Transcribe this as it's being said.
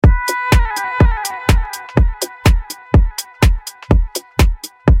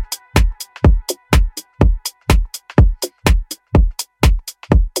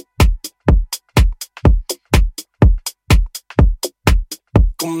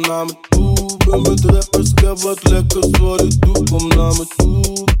naar me toe. Ben met rappers, ik heb wat lekkers voor je toe. Kom naar me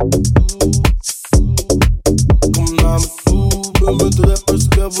toe. Kom naar me toe. Ben met rappers,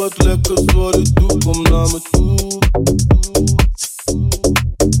 ik heb wat lekkers voor je toe. Kom naar me toe.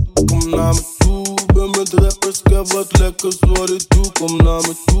 Kom naar me toe. Ben met rappers, ik heb wat lekkers voor je toe. Kom naar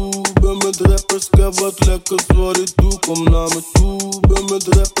me toe. Ben met rappers, ik heb wat lekkers voor je toe. Kom naar me toe. Ben met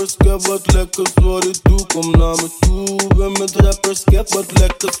rappers, ik heb wat lekkers voor je toe. Kom naar me toe. Ben met rappers, ik heb wat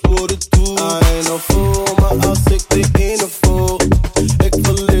lekkers voor je toe. I ain't fool, maar als ik die ene voel, ik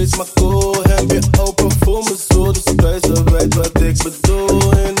verlies mijn cool. Heb je open voor me zo, dus wijze weet wat ik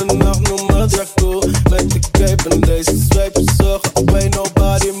bedoel. In de nacht noem me Draco, met de cape en deze zweep. Zorg, away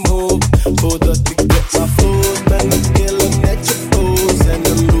nobody move. Voordat ik dit maar voel, ben een killer net je poes. En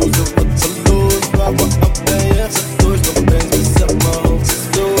de loser wat verloos, waar we op ben je getoest. Opeens besef mijn hoofd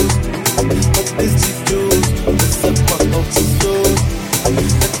is loos. Het is die juice, besef mijn hoofd is loos.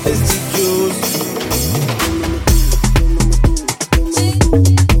 Het is die juice.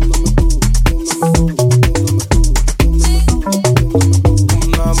 Kom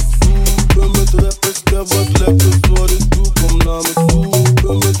naar me toe, ben met rappers, ik heb wat lekkers voor je toe. Kom naar me toe,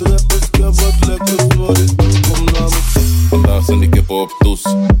 ben met rappers, ik heb wat lekkers voor je toe. Kom naar me toe. Vandaag zijn die kippen op toes.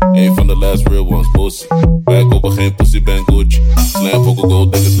 Een van de last real ones, pussy. Wij kopen geen pussy, ben Gucci. Slang poco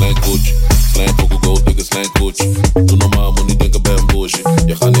gold, dikke slang Gucci. Slang poco gold, dikke slang Gucci. Doe normaal, moet niet denken bij een bullshit.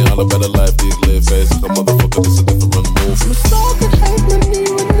 Je gaat niet halen bij de life die ik leef. Wij zeggen motherfucker, dit is a different movie. Mijn stalker geeft me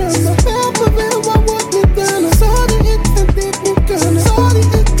nieuwe nummer. Help me wil, maar wordt niet kunnen. Sorry, ik vind dit niet kunnen. Sorry, ik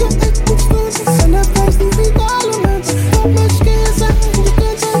moet sturen. En het wijst niet vitale mensen. Help me skin zijn, je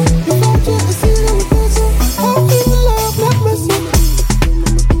kunt zijn. Je foutje is hier in de kussen. Houd in de love, laat me zien.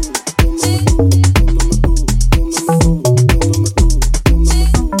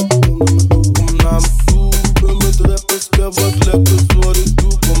 Kom naar me toe, ben met rappers, ik heb wat lekkers voor je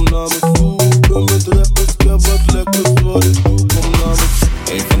toe. Kom naar me toe, ben met rappers, ik heb wat lekkers voor je toe. Kom naar me toe.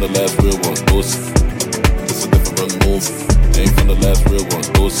 Een van de last real ones, pussy. This is a different movie. Een van de last real ones,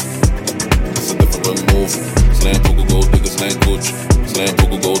 pussy. This is a different movie. Slang poco gold, dikke slang Gucci. Slang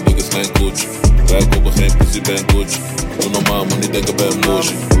poco gold, dikke slang Gucci. Wij kopen geen pussy, ben Gucci. Doe normaal, moet niet denken bij een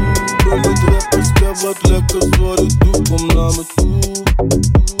bullshit. Ben met rappers, ik heb wat lekkers voor je toe. Kom naar me toe.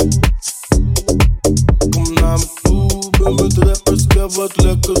 Kom naar me toe. Ben met rappers, ik heb wat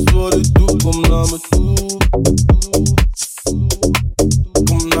lekkers voor je toe. Kom naar me toe.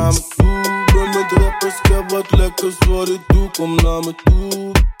 Kom naar me toe. Ben met rappers, ik heb wat lekkers voor je toe. Kom naar me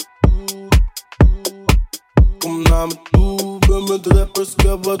toe. Kom naar me toe. Ben met rappers, ik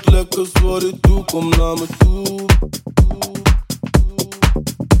heb wat lekkers voor je toe. Kom naar me toe.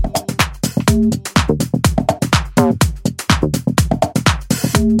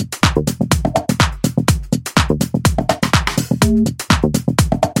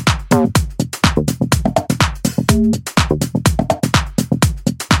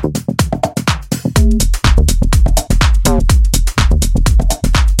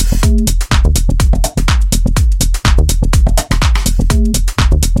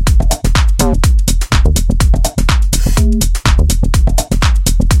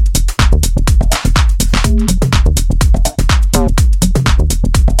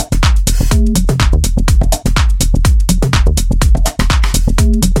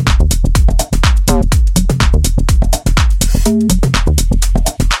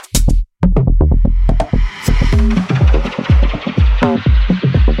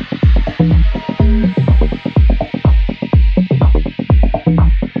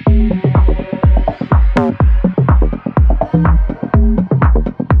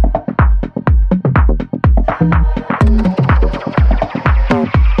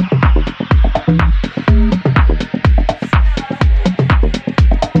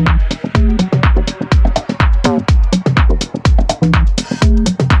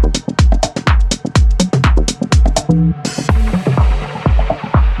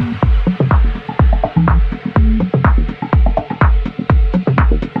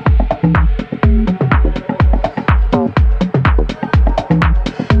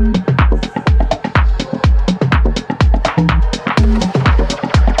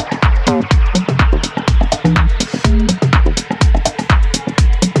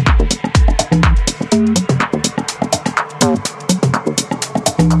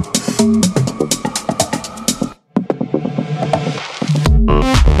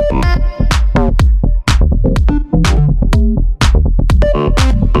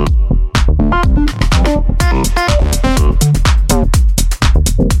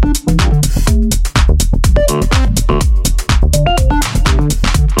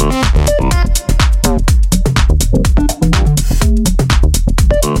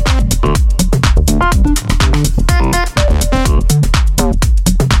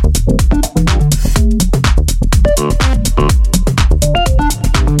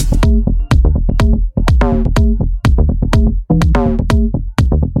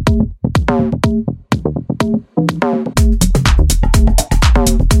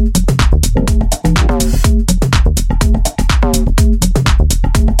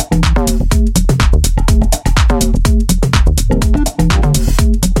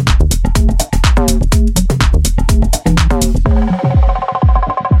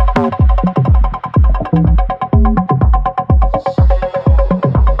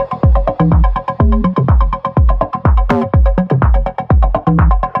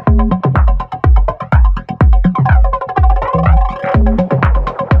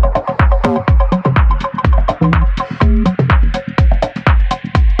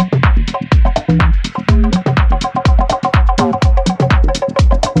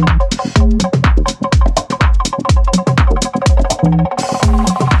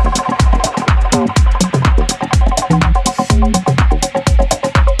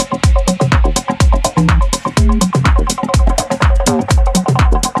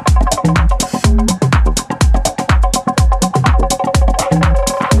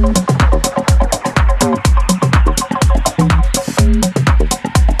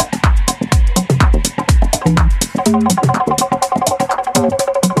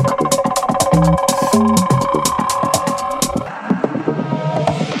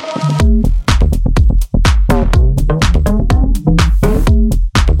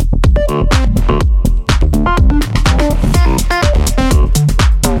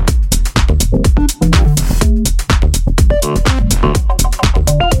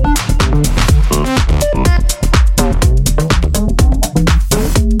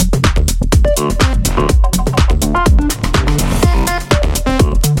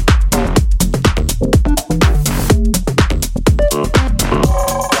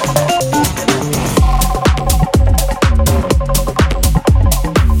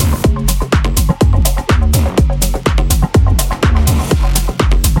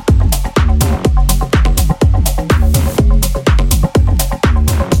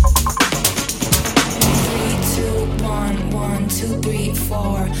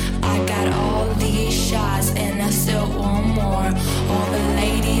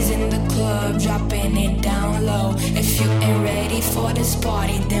 club, dropping it down low. If you ain't ready for this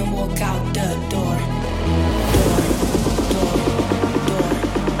party, then walk out the door.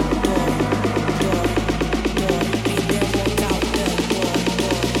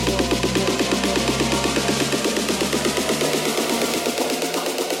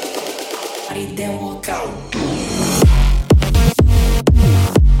 Then walk out.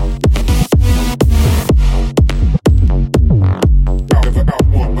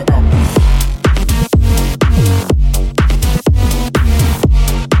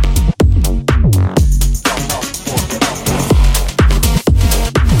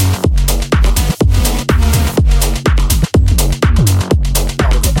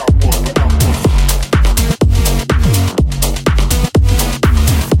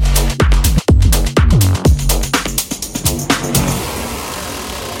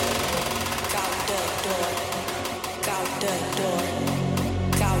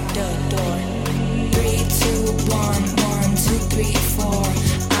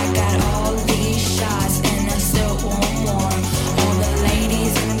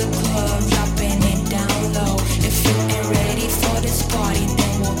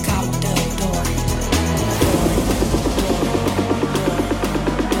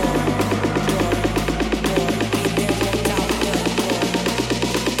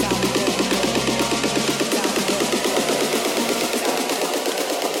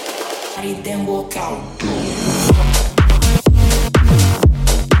 Then walk out.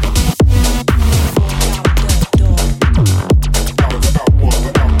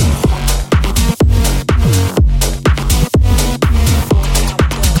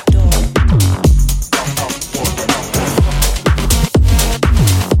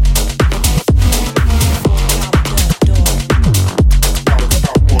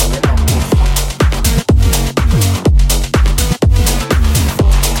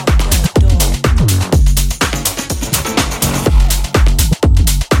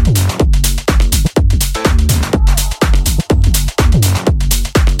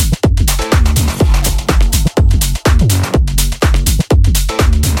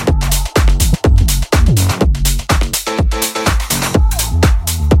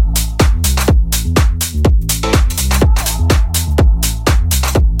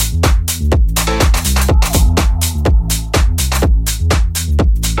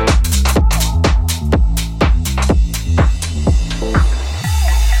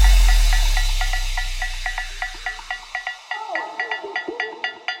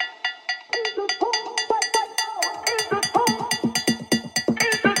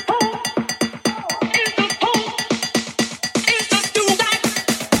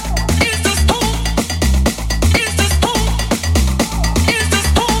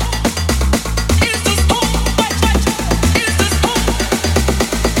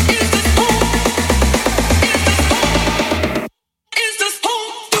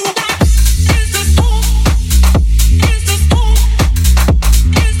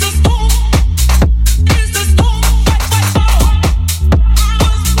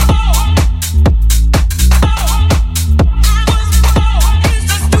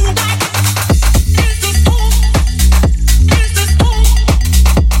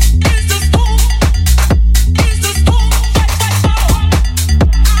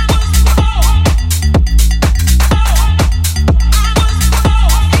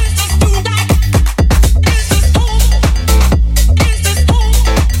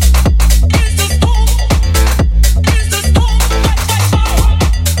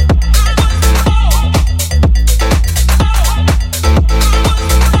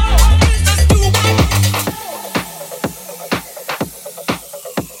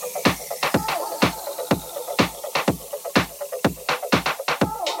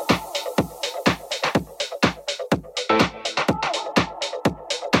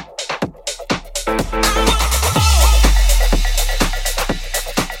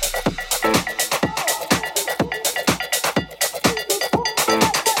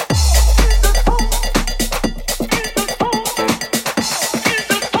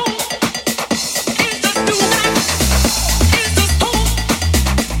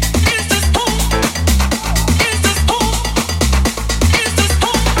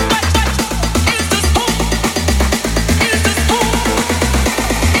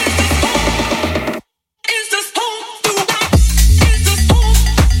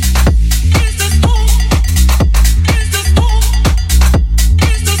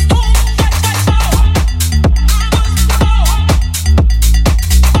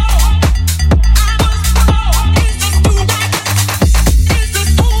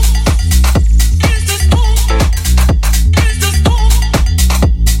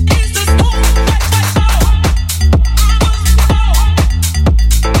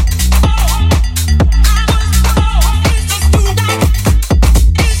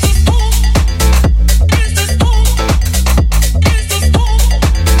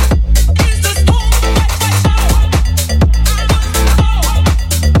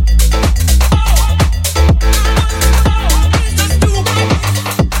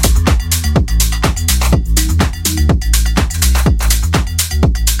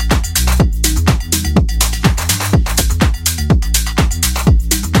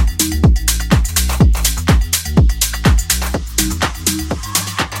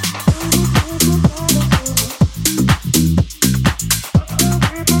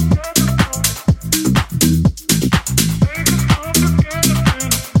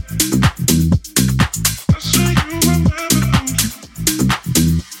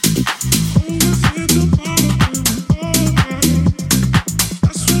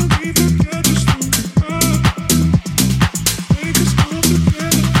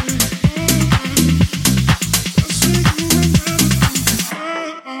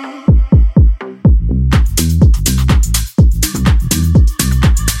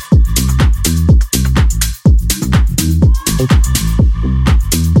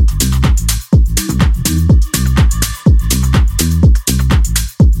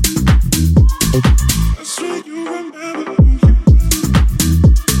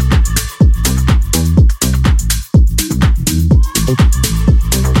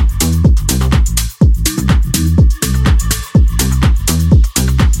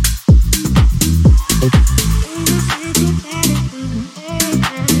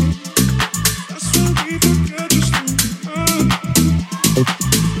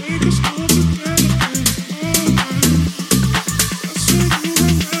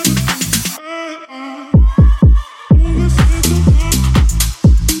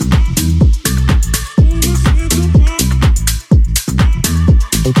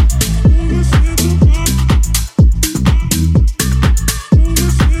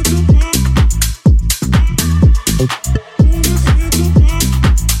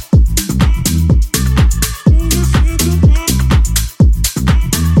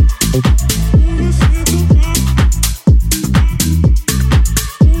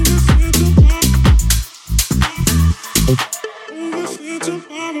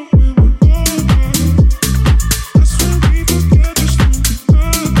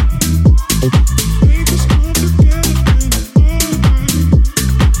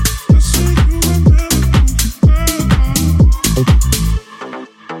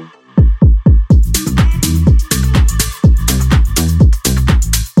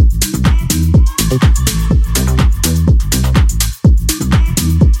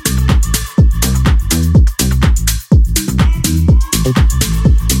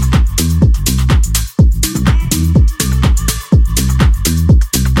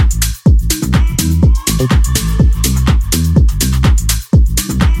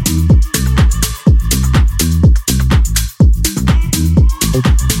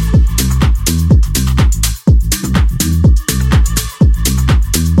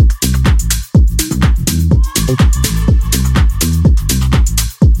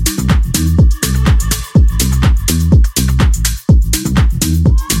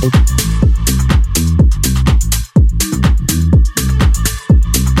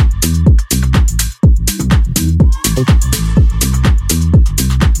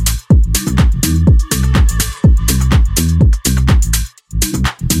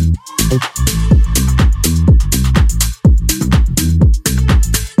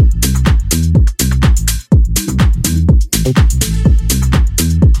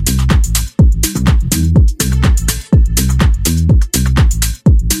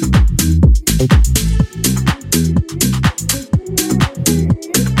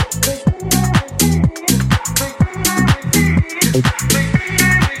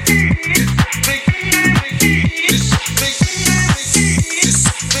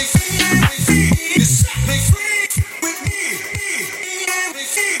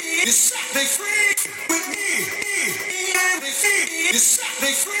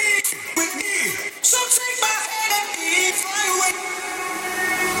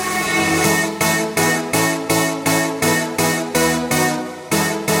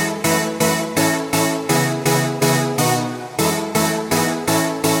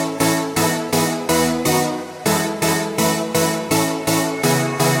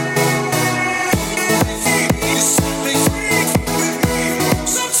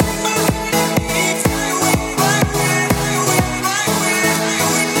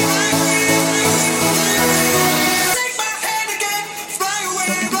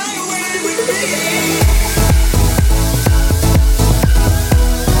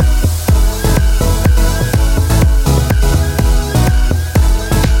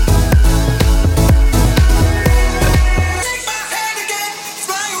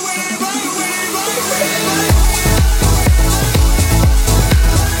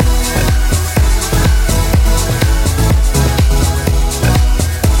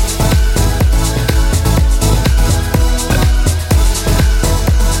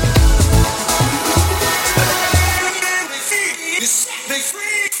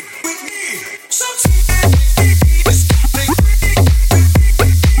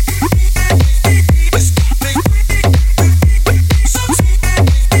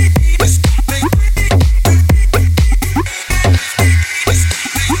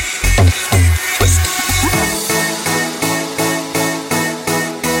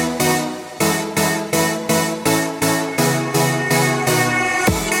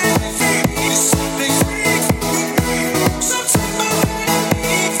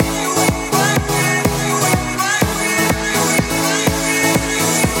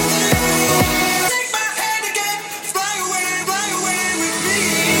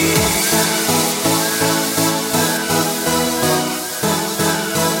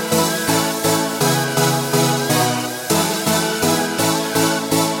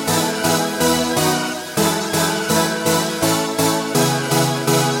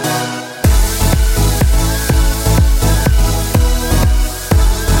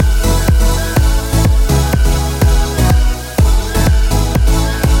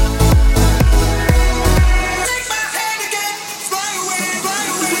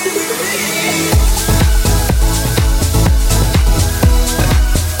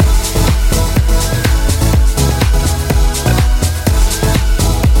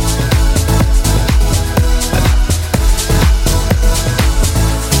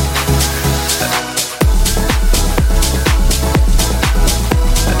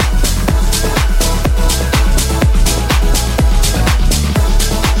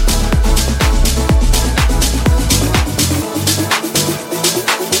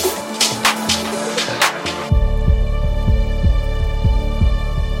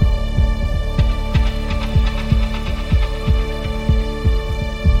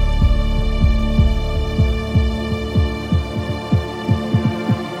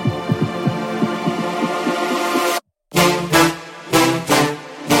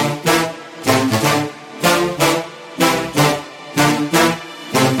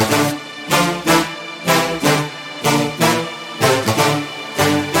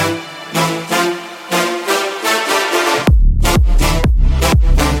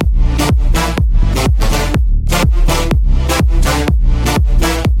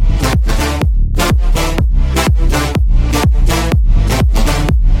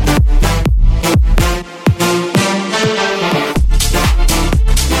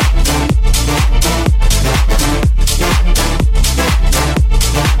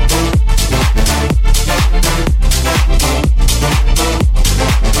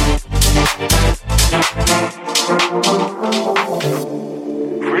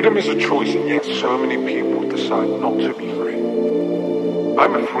 many people decide not to be free.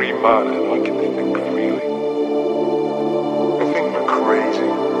 I'm a free man and I can think freely. I think we're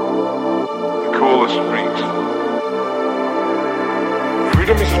crazy. They call us freaks.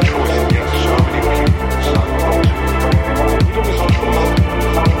 Freedom is a choice and yet so many people decide not to. Freedom is a choice.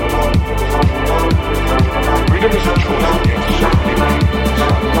 Freedom is a choice and yet so many people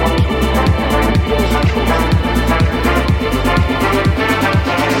decide not to. Freedom is a choice.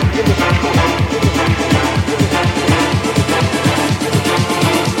 Freedom is a choice.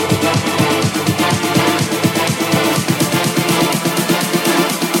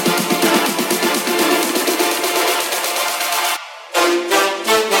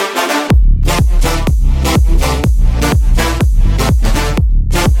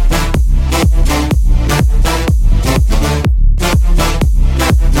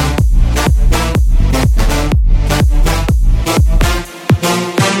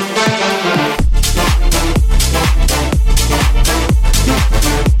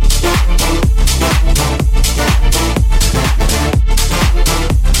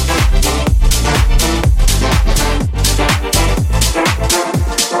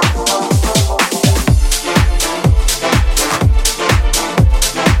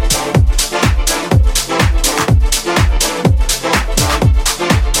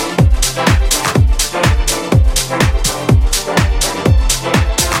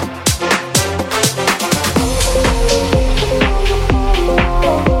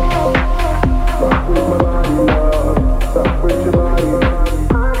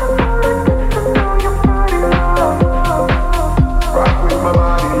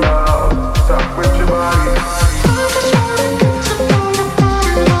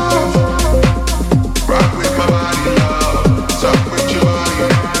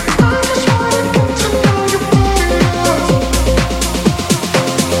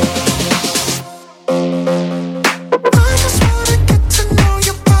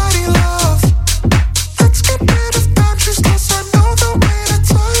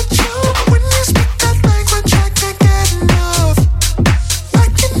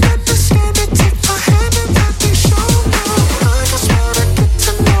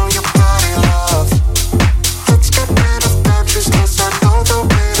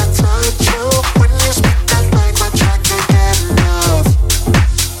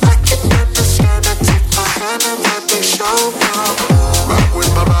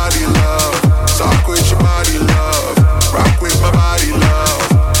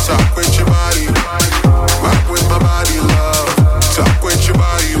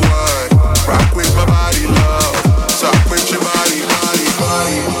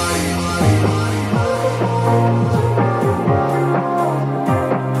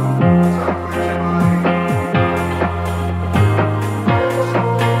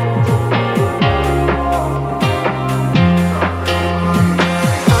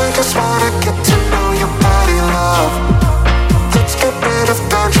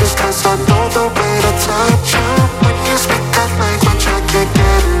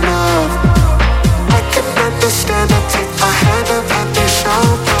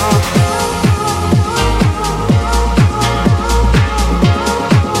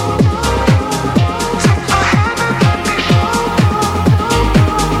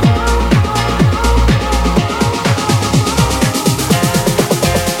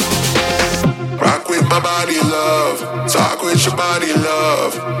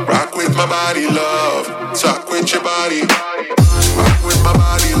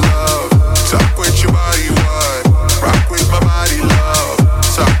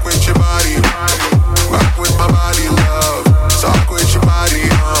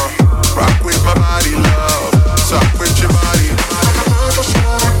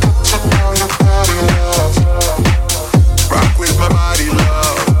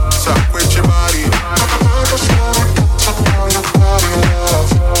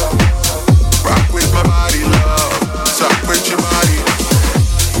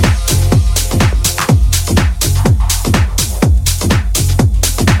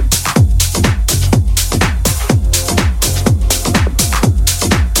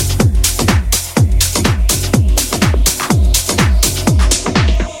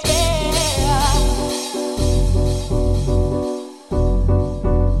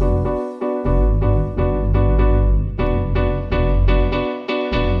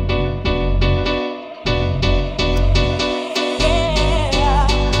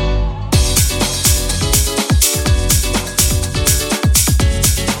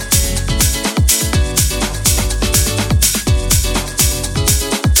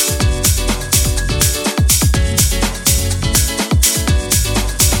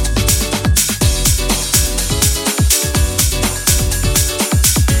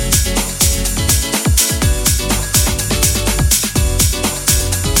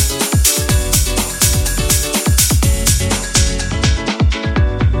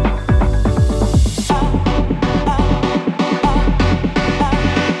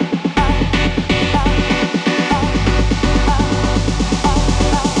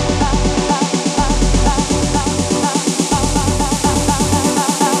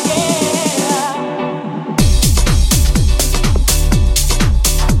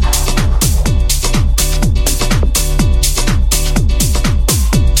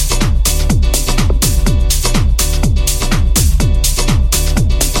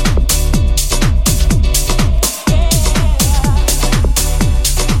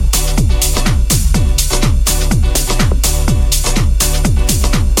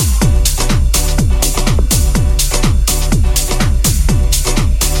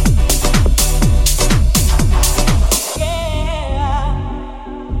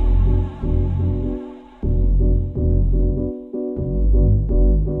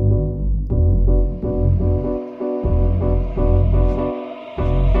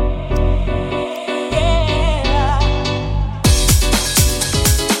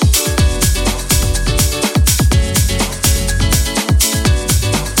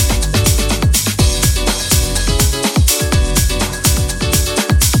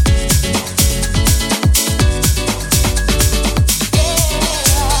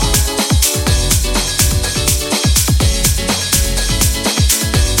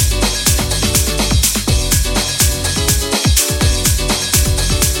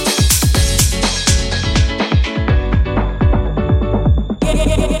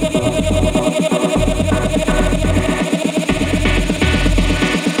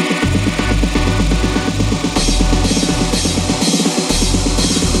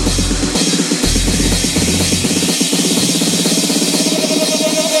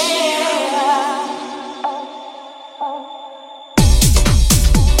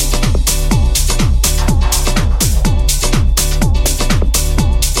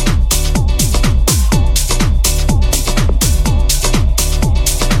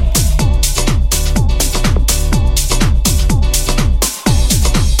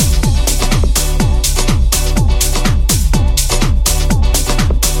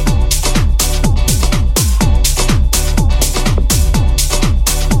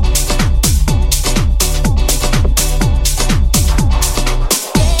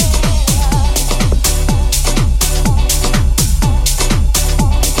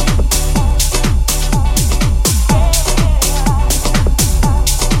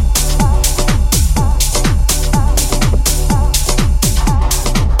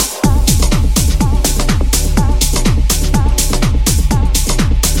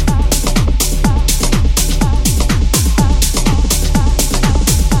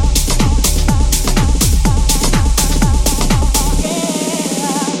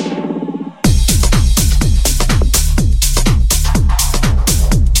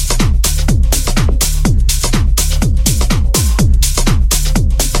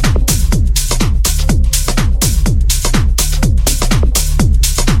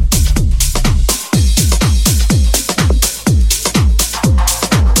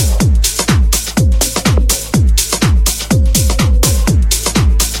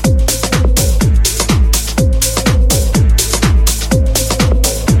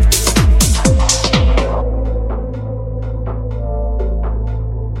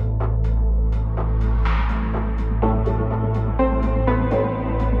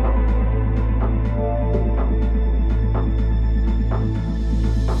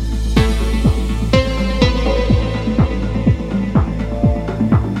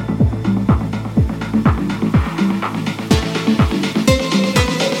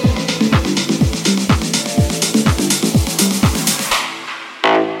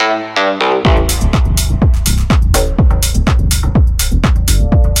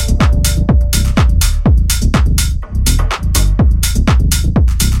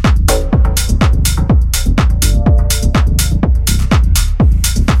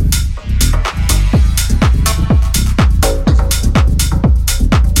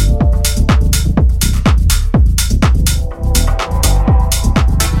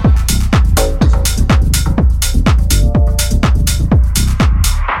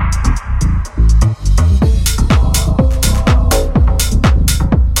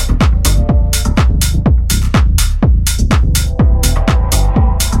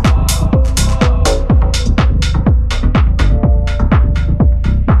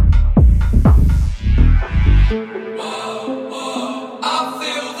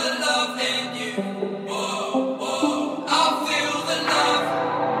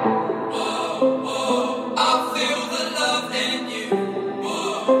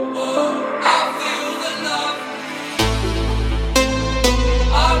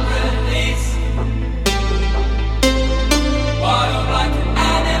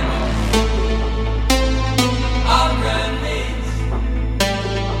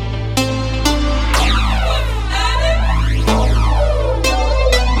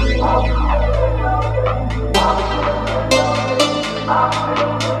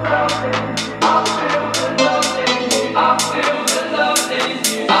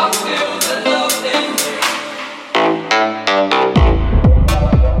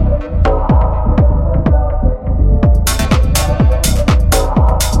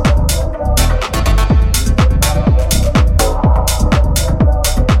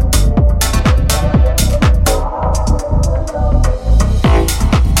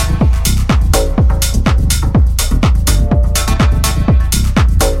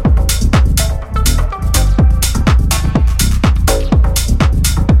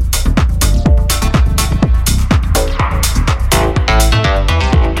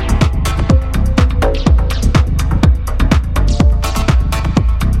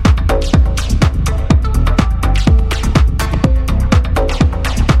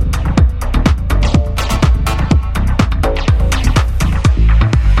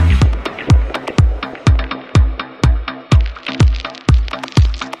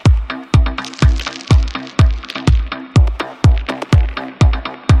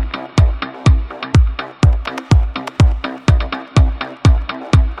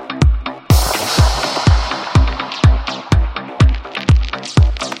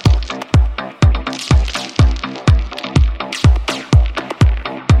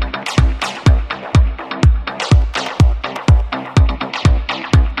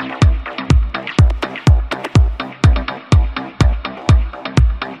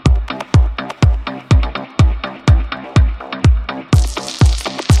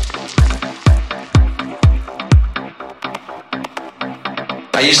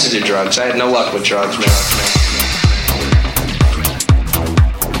 I used to do drugs. I had no luck with drugs, man.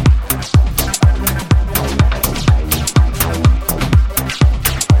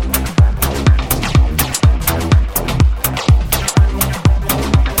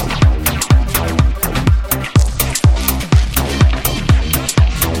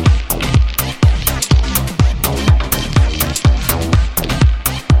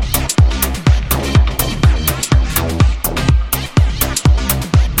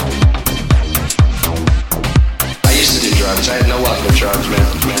 I had no luck with drugs, man.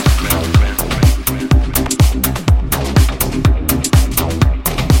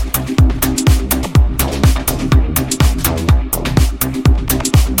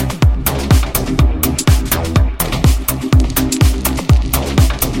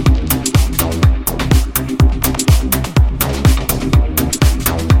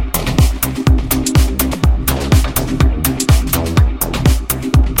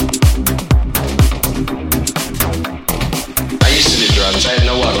 I had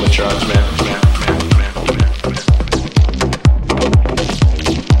no luck with drugs, man.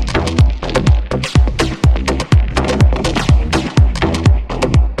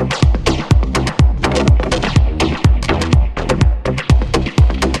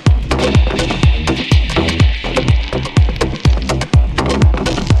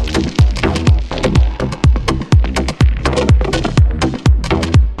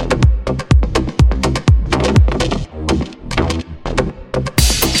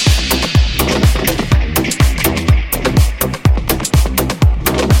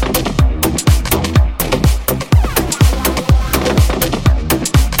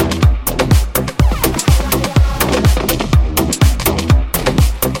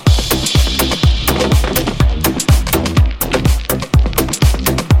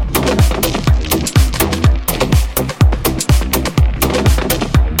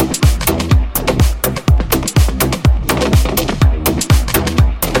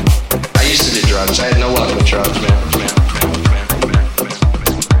 I had no luck with drugs, man.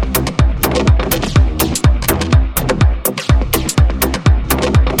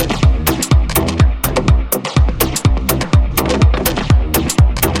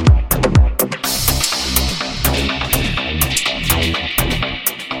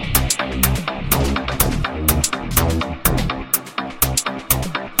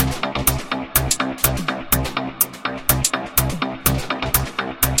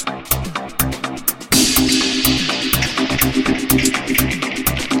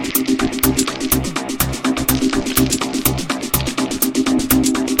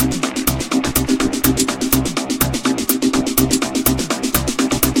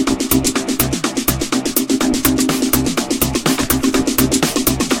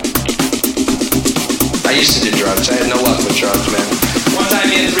 I used to do drugs. I had no luck with drugs, man. One time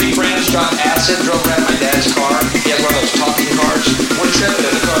me and 3 friends dropped acid, drove around my dad's car. He had one of those talking cars. We're tripping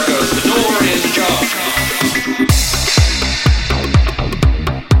and the car goes, the door is ajar.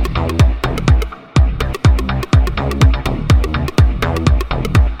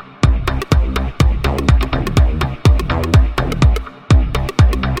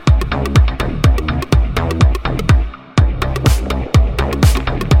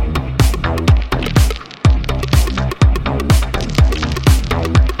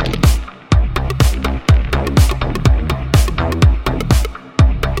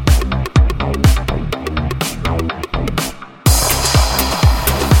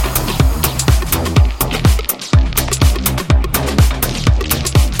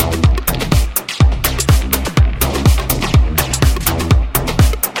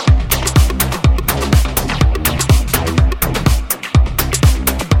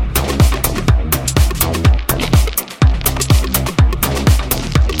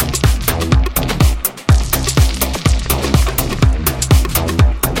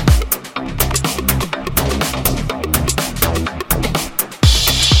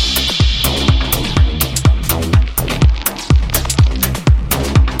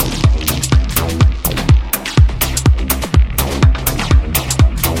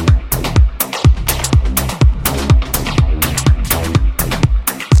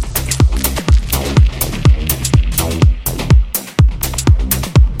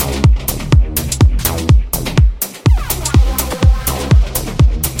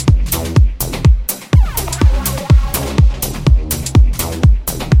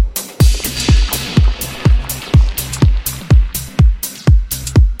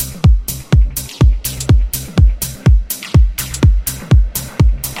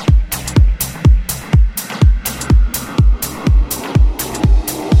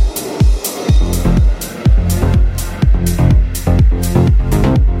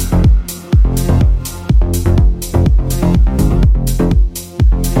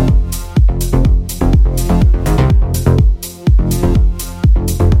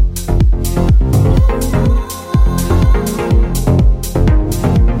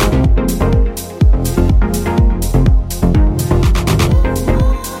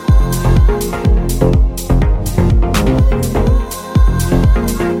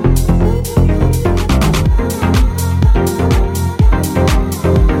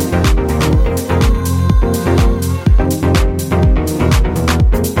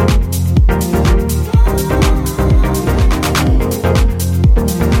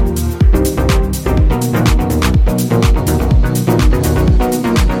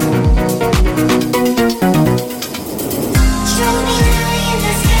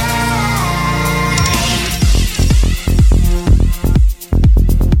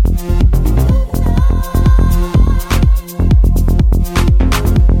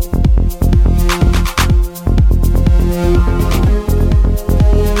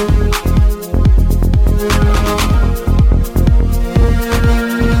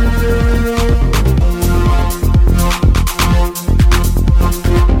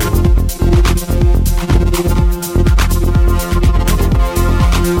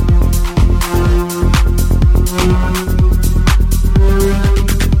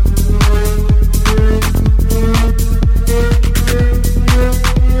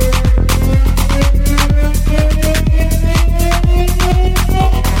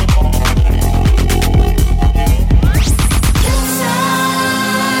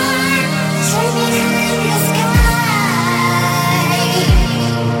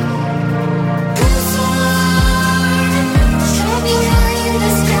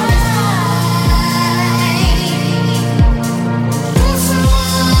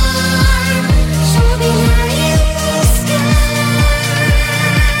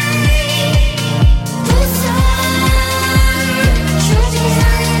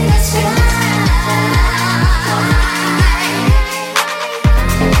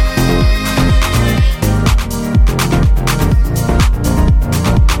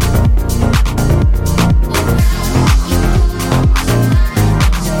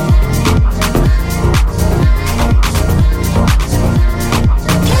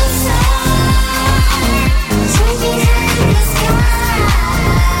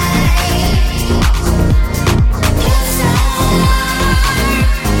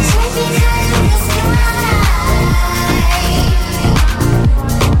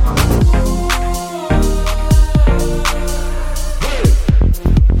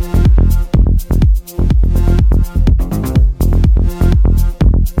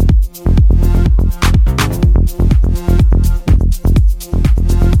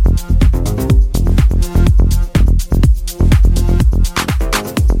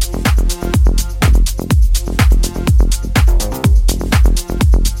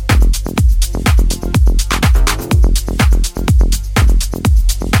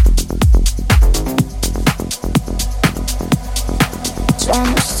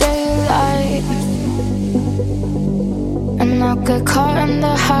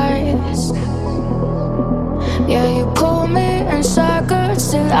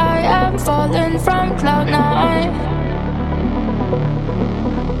 till I am falling from cloud nine.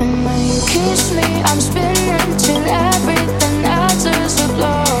 And when you kiss me, I'm spinning till everything else is a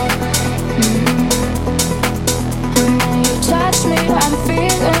blur. And when you touch me, I'm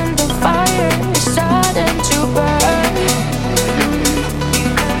feeling the fire is starting to burn. You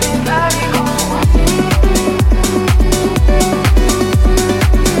got me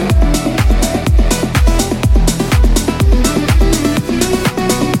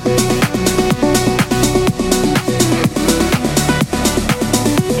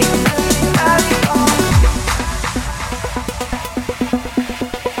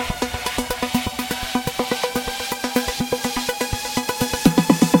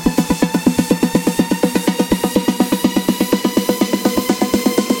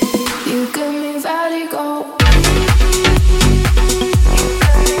body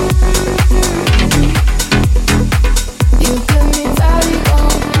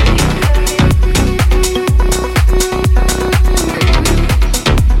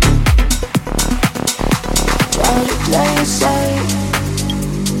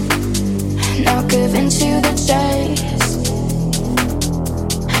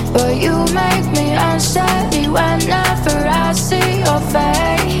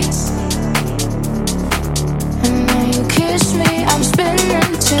kiss me, I'm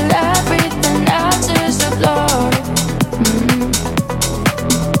spinning till everything else